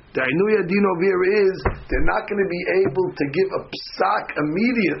 The עינוי הדין over here is they're not going to be able to give a psak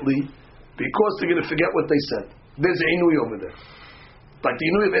immediately because they're going to forget what they said. There's Inui over there. Like the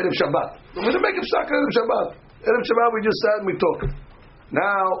Inui of Erev Shabbat. We're going to make a psak Erev Shabbat. Erev Shabbat we just sat and we talked.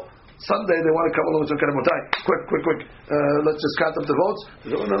 Now, Sunday they want to come along with some kind of motai. Quick. Let's just count up the votes.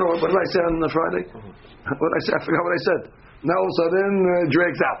 No. What did I say on Friday? What did I say? I forgot what I said. Now all of a sudden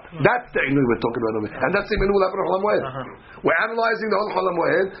drags out. That's the Inui we're talking about over here. And that's the Inui of Chol HaMoed. We're analyzing the whole Chol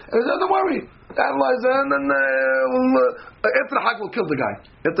HaMoed. And he says, don't worry. Analyze it and then after the Hag will kill the guy.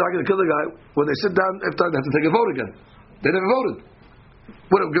 After the Hag will kill the guy, when they sit down, after they have to take a vote again. They never voted.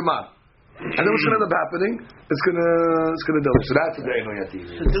 What a Gemara. And then what's going to end up happening? It's going to do it. So that's the Inui Yatim.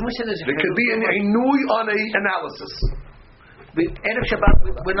 There could be an Inui on a analysis. Erev Shabbat,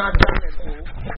 we're not done at all.